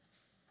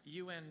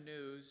UN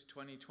News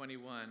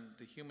 2021,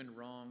 The Human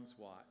Wrongs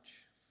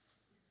Watch.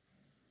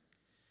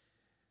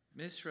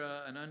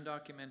 Misra, an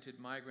undocumented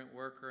migrant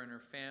worker, and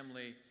her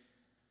family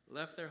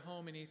left their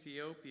home in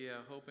Ethiopia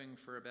hoping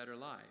for a better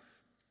life.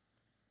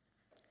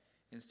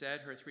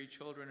 Instead, her 3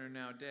 children are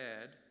now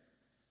dead,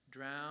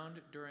 drowned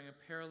during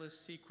a perilous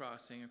sea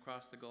crossing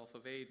across the Gulf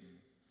of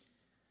Aden,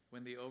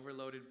 when the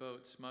overloaded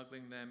boat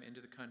smuggling them into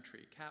the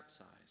country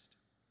capsized.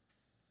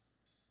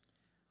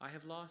 "I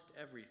have lost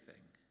everything,"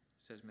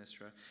 says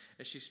Misra,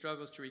 as she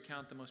struggles to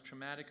recount the most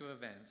traumatic of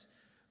events,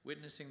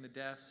 witnessing the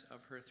deaths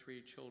of her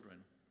 3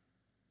 children.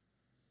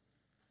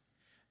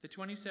 The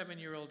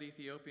 27-year-old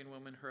Ethiopian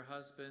woman, her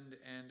husband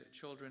and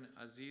children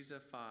Aziza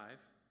 5,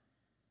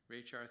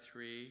 Rachar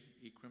 3,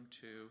 Ikram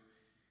 2,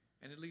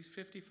 and at least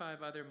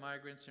 55 other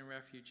migrants and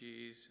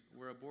refugees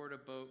were aboard a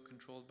boat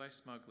controlled by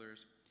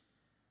smugglers,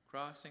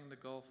 crossing the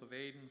Gulf of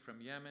Aden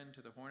from Yemen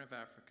to the Horn of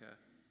Africa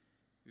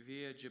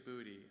via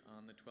Djibouti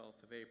on the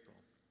 12th of April.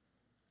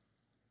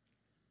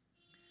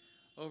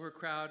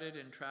 Overcrowded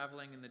and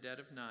traveling in the dead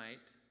of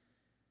night,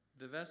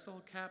 the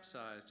vessel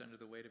capsized under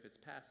the weight of its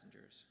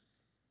passengers.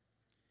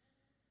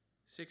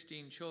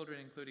 16 children,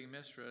 including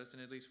Misra's,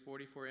 and at least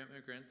 44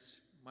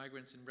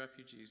 migrants and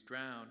refugees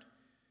drowned,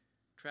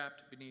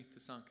 trapped beneath the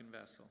sunken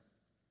vessel.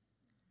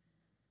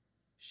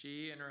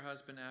 She and her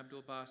husband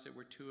Abdul Basit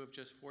were 2 of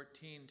just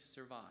 14 to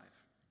survive.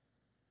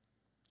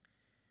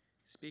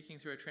 Speaking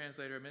through a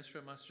translator,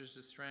 Misra musters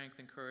the strength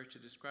and courage to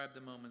describe the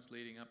moments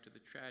leading up to the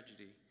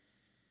tragedy.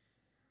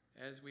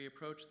 "As we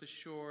approached the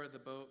shore, the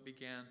boat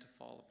began to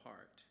fall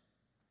apart.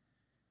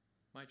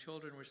 My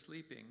children were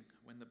sleeping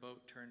when the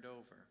boat turned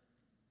over.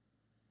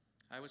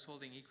 I was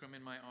holding Ikram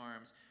in my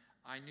arms.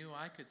 I knew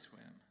I could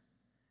swim.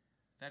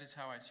 That is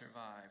how I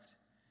survived.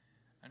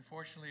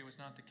 Unfortunately, it was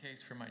not the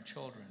case for my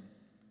children.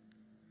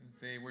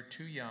 They were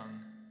too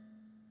young,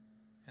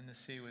 and the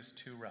sea was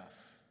too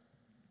rough."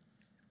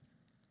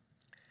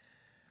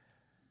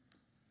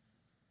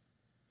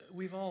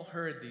 We've all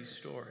heard these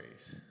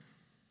stories.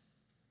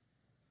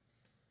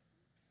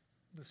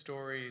 The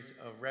stories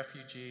of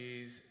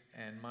refugees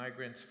and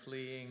migrants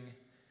fleeing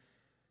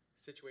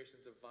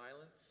situations of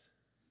violence,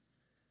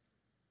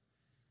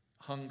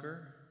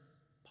 hunger,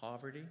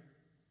 poverty,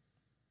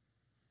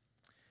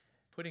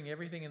 putting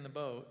everything in the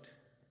boat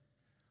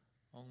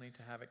only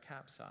to have it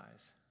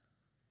capsize.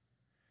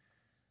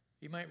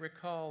 You might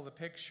recall the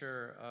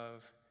picture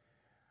of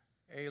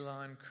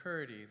Aylan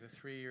Kurdi, the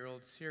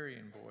 3-year-old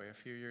Syrian boy a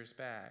few years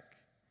back,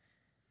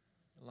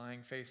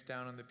 lying face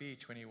down on the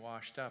beach when he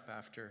washed up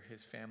after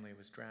his family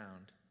was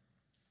drowned.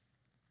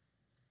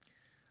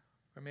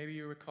 Or maybe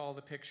you recall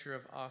the picture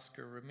of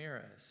Oscar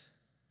Ramirez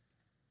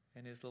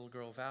and his little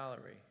girl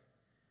Valerie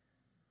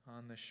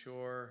on the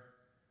shore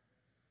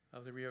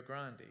of the Rio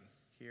Grande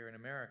here in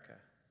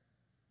America.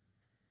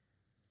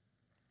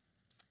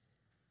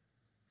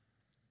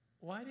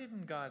 Why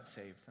didn't God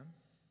save them?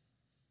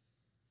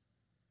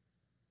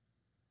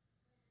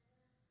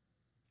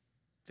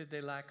 Did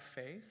they lack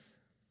faith?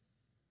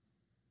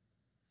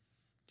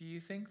 Do you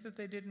think that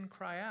they didn't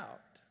cry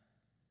out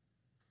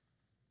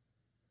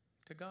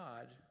to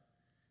God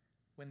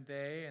when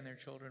they and their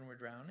children were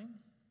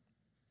drowning?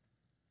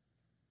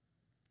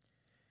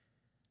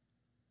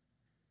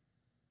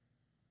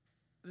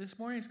 This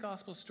morning's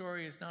gospel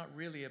story is not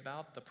really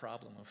about the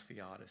problem of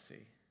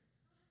theodicy.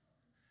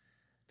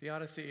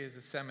 Theodicy is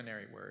a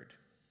seminary word.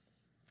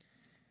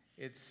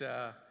 It's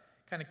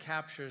kind of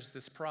captures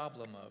this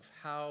problem of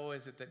how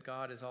is it that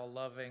God is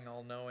all-loving,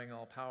 all-knowing,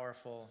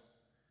 all-powerful,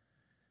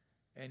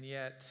 and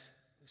yet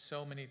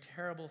so many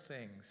terrible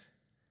things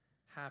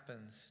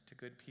happens to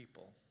good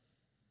people.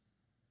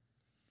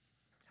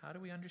 How do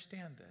we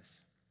understand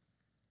this?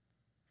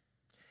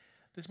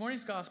 This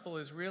morning's gospel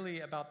is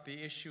really about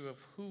the issue of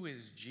who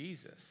is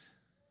Jesus.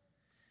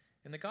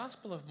 In the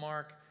Gospel of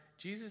Mark,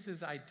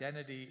 Jesus'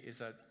 identity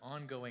is an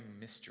ongoing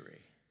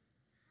mystery.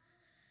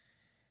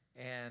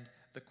 And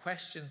the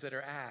questions that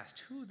are asked,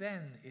 who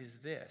then is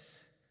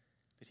this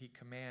that he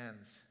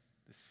commands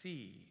the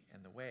sea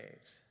and the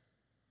waves?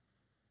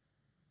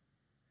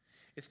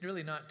 It's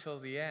really not till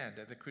the end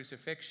of the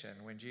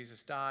crucifixion when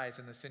Jesus dies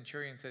and the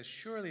centurion says,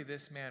 "Surely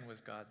this man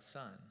was God's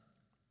son."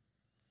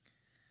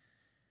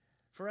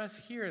 For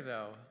us here,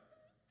 though,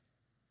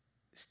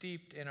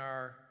 steeped in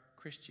our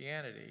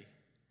Christianity,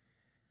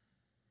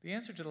 the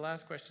answer to the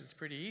last question is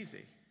pretty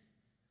easy.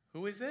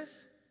 Who is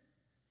this?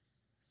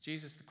 It's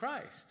Jesus the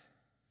Christ.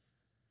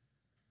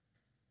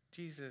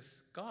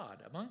 Jesus,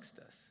 God amongst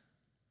us.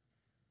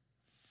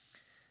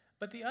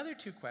 But the other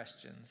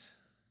questions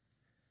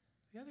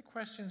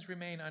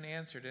remain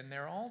unanswered, and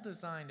they're all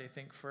designed, I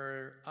think,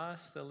 for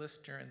us, the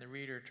listener and the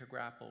reader, to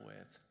grapple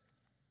with.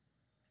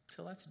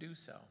 So let's do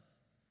so.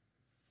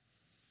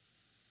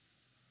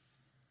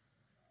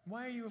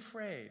 Why are you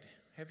afraid?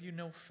 Have you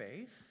no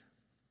faith?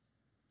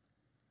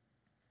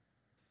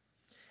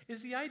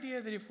 Is the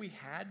idea that if we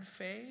had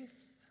faith,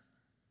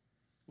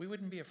 we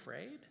wouldn't be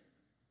afraid?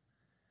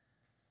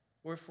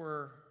 Or if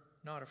we're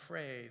not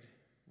afraid,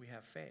 we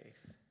have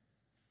faith?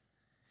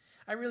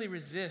 I really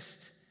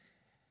resist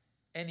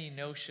any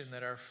notion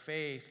that our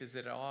faith is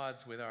at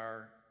odds with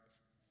our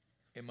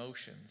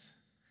emotions,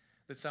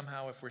 that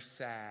somehow if we're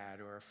sad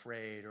or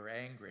afraid or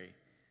angry,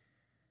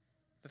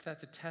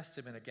 that's a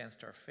testament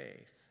against our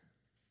faith.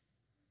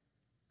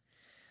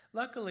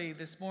 Luckily,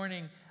 this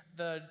morning,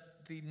 the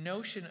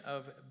notion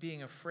of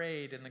being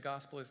afraid in the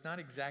gospel is not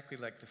exactly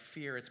like the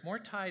fear. It's more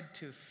tied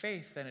to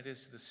faith than it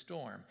is to the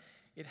storm.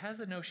 It has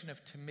the notion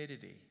of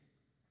timidity,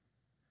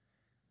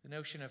 the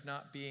notion of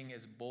not being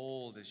as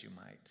bold as you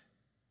might.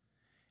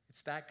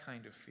 It's that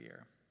kind of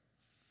fear.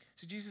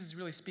 So Jesus is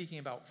really speaking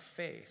about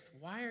faith.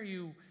 Why are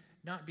you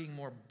not being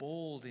more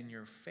bold in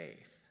your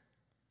faith?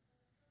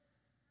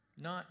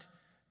 Not,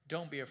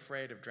 don't be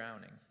afraid of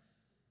drowning.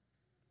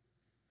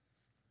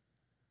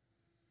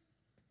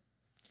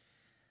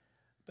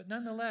 But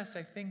nonetheless,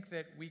 I think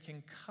that we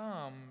can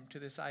come to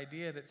this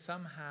idea that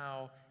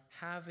somehow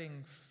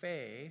having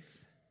faith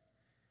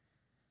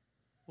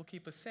will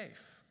keep us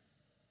safe.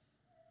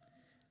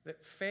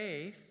 That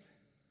faith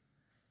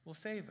will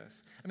save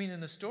us. I mean, in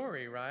the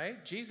story,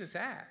 right? Jesus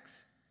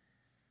acts.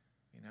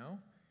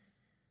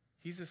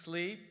 He's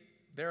asleep.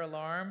 They're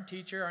alarmed.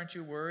 Teacher, aren't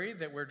you worried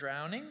that we're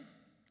drowning?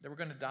 That we're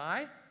going to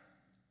die?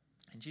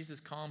 And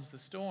Jesus calms the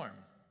storm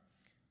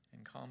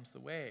and calms the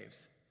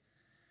waves.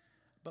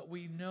 But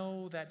we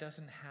know that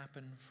doesn't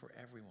happen for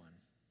everyone.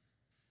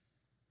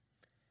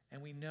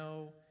 And we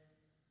know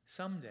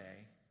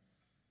someday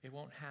it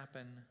won't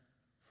happen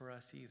for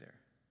us either.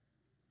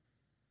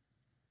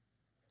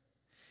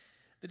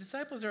 The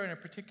disciples are in a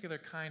particular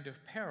kind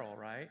of peril,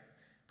 right?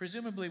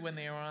 Presumably when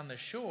they were on the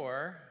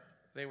shore,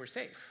 they were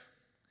safe.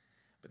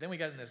 But then we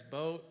got in this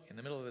boat in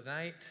the middle of the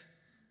night,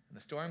 and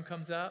the storm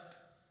comes up,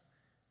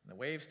 and the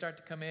waves start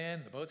to come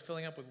in, the boat's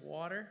filling up with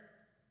water.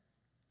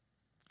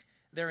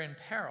 They're in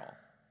peril.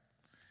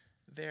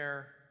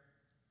 They're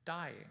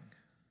dying.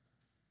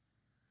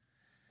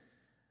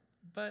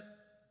 But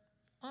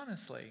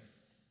honestly,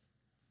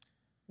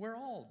 we're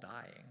all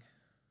dying,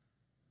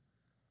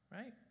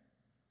 right?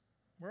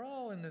 We're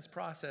all in this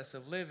process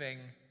of living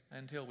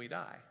until we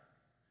die.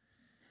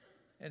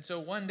 And so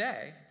one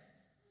day,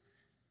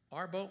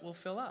 our boat will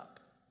fill up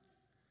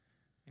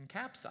and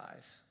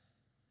capsize,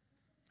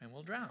 and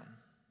we'll drown.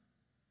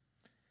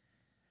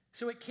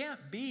 So it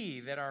can't be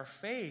that our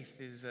faith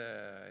is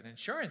an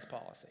insurance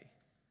policy.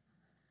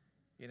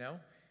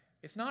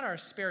 It's not our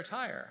spare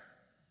tire,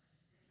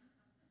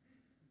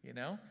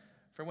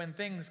 for when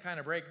things kind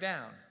of break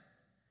down,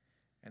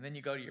 and then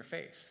you go to your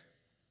faith.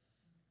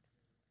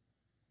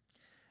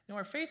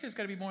 Our faith has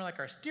got to be more like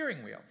our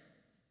steering wheel.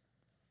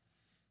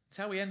 It's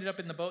how we ended up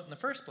in the boat in the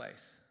first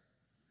place,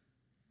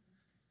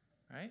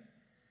 right?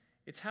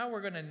 It's how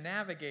we're going to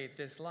navigate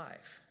this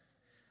life.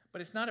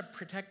 But it's not a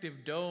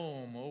protective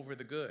dome over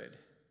the good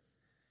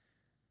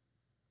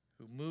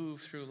who move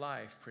through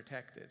life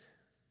protected.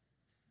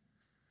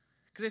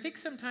 Because I think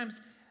sometimes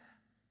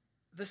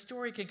the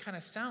story can kind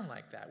of sound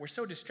like that. We're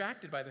so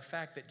distracted by the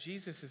fact that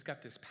Jesus has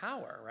got this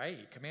power, right?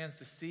 He commands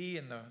the sea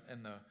and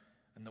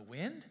the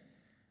wind.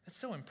 That's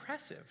so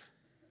impressive.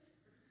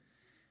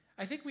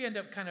 I think we end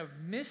up kind of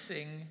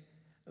missing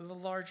the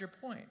larger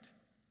point,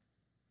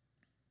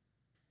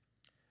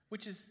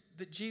 which is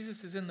that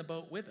Jesus is in the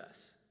boat with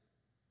us.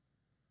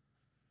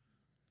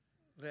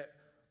 That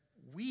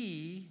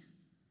we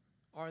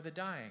are the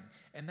dying.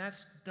 And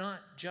that's not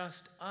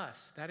just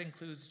us. That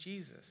includes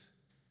Jesus,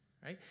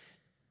 right?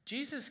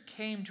 Jesus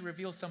came to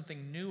reveal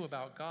something new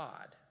about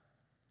God.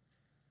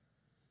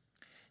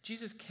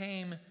 Jesus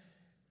came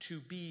to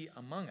be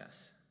among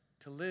us,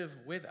 to live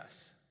with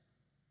us,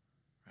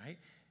 right?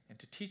 And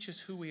to teach us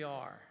who we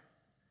are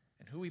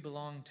and who we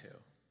belong to.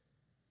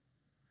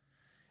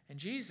 And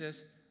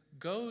Jesus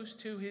goes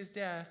to his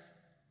death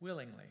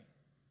willingly.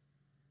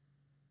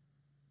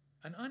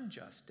 An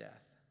unjust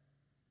death.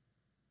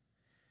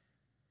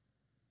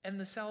 And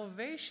the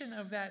salvation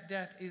of that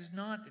death is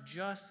not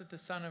just that the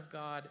Son of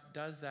God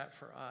does that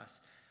for us.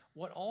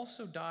 What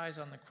also dies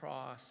on the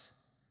cross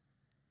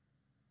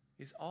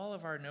is all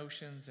of our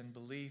notions and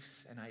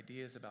beliefs and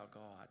ideas about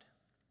God.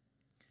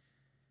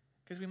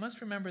 Because we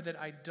must remember that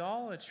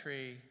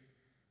idolatry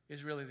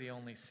is really the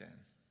only sin.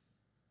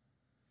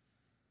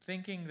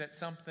 Thinking that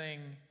something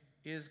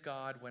is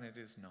God when it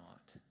is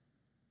not.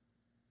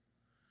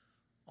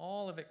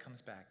 All of it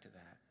comes back to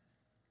that.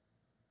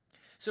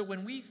 So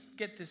when we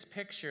get this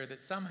picture that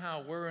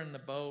somehow we're in the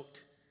boat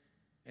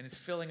and it's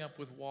filling up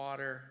with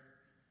water,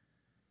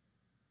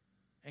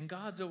 and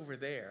God's over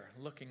there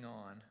looking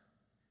on,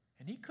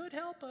 and he could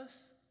help us,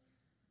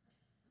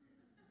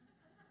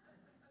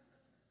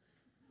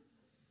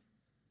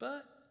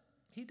 but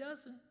he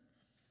doesn't.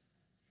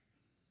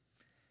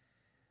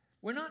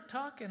 We're not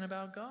talking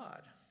about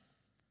God.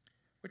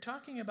 We're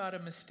talking about a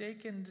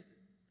mistaken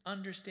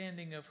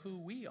understanding of who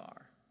we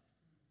are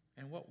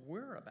and what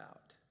we're about.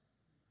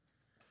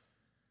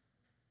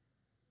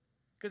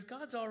 Because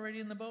God's already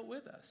in the boat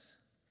with us.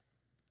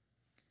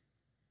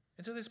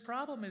 And so this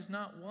problem is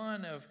not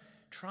one of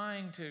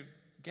trying to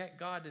get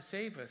God to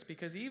save us,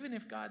 because even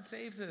if God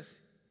saves us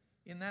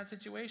in that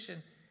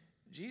situation,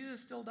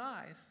 Jesus still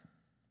dies.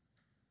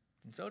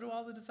 And so do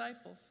all the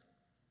disciples.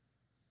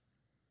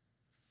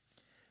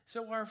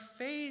 So our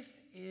faith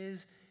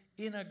is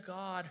in a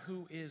God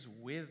who is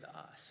with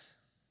us.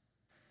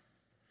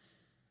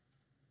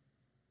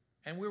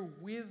 And we're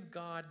with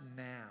God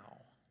now.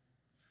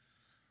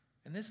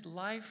 And this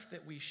life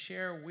that we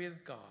share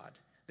with God,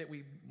 that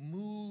we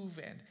move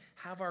and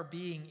have our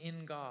being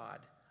in God,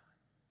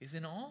 is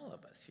in all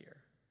of us here.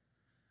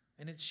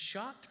 And it's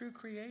shot through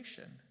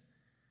creation.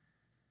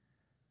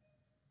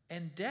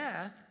 And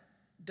death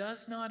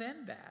does not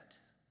end that.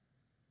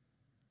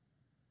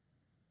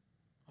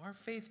 Our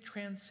faith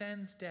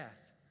transcends death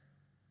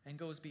and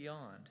goes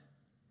beyond.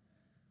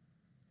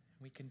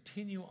 We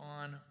continue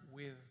on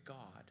with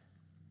God.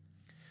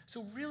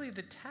 So really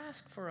the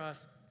task for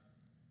us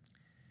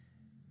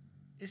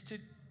is to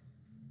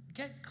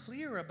get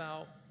clear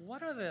about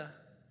what are the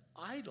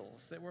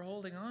idols that we're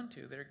holding on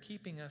to that are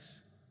keeping us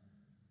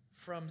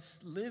from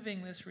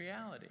living this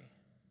reality,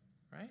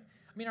 right?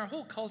 I mean, our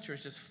whole culture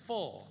is just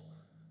full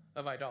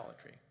of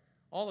idolatry,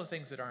 all the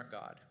things that aren't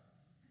God.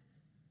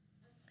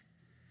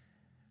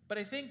 But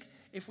I think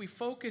if we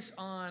focus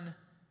on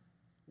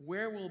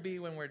where we'll be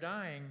when we're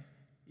dying,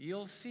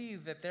 you'll see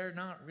that they're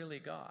not really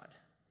God,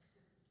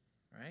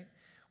 right?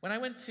 When I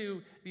went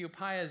to the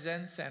Upaya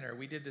Zen Center,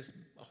 we did this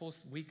whole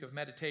week of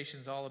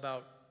meditations all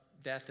about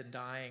death and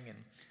dying. And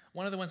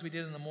one of the ones we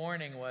did in the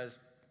morning was,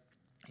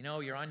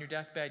 you're on your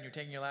deathbed and you're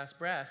taking your last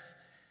breaths.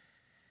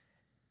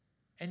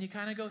 And you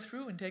kind of go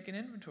through and take an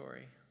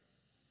inventory.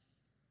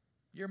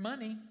 Your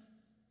money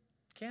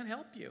can't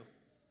help you.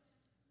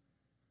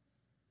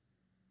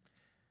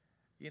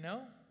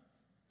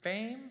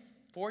 Fame,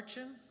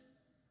 fortune,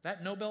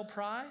 that Nobel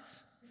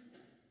Prize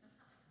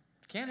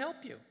can't help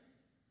you.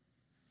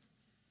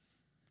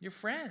 Your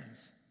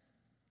friends,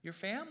 your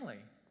family,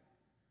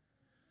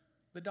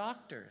 the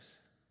doctors,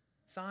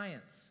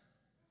 science,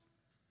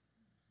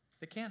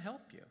 they can't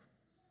help you.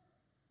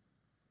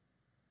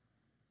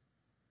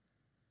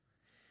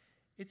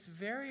 It's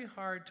very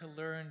hard to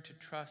learn to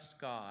trust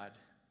God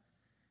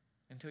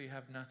until you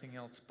have nothing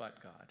else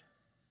but God.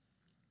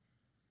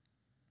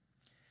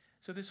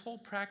 So this whole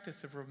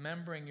practice of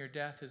remembering your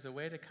death is a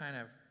way to kind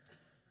of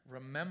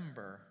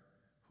remember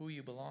who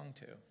you belong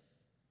to,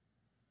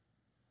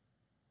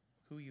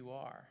 who you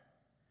are.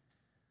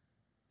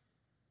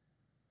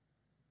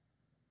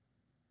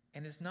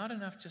 And it's not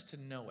enough just to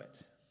know it.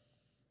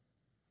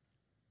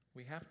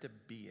 We have to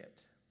be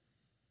it.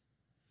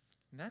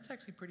 And that's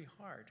actually pretty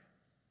hard,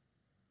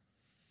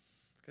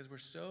 because we're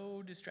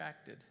so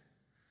distracted,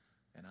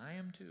 and I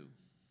am too.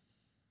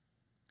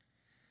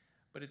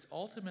 But it's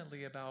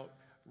ultimately about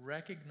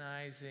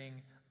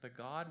recognizing the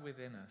God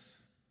within us,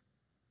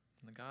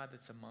 and the God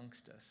that's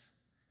amongst us,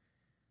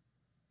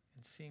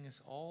 and seeing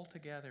us all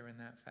together in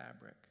that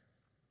fabric,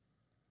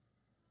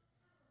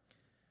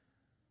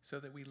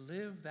 so that we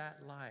live that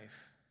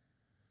life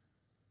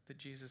that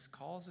Jesus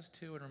calls us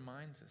to and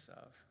reminds us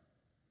of,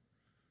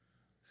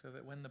 so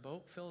that when the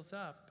boat fills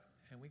up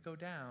and we go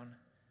down,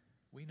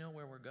 we know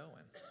where we're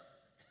going.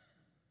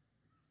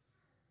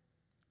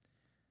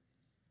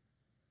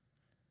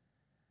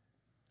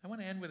 I want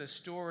to end with a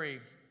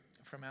story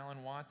from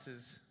Alan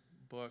Watts's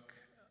book,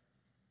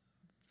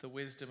 The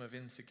Wisdom of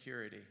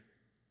Insecurity.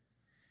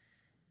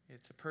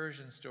 It's a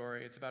Persian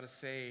story. It's about a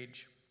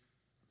sage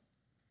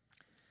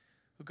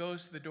who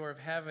goes to the door of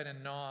heaven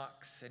and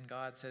knocks, and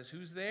God says,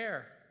 "Who's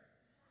there?"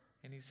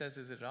 And he says,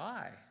 "Is it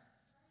I?"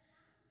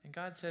 And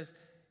God says,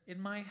 "In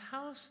my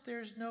house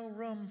there's no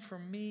room for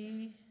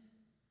me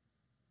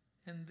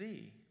and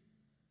thee."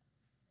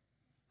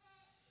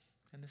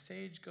 And the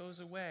sage goes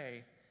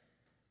away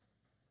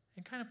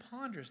and kind of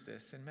ponders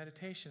this in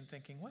meditation,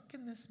 thinking, what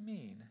can this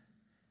mean?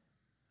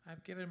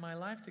 I've given my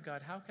life to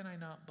God. How can I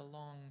not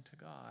belong to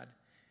God?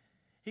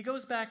 He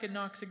goes back and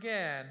knocks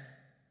again.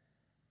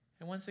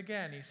 And once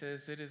again he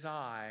says, "It is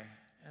I."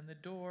 And the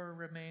door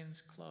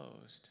remains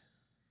closed.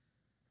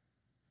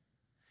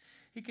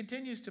 He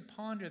continues to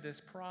ponder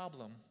this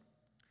problem.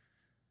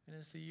 And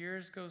as the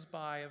years goes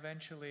by,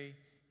 eventually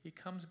he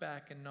comes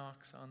back and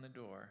knocks on the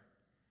door.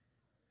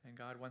 And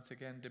God once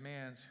again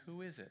demands,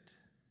 "Who is it?"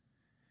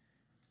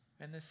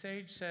 And the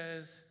sage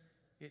says,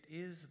 "It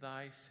is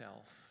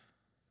thyself."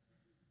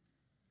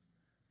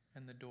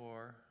 And the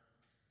door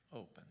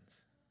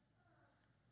opens.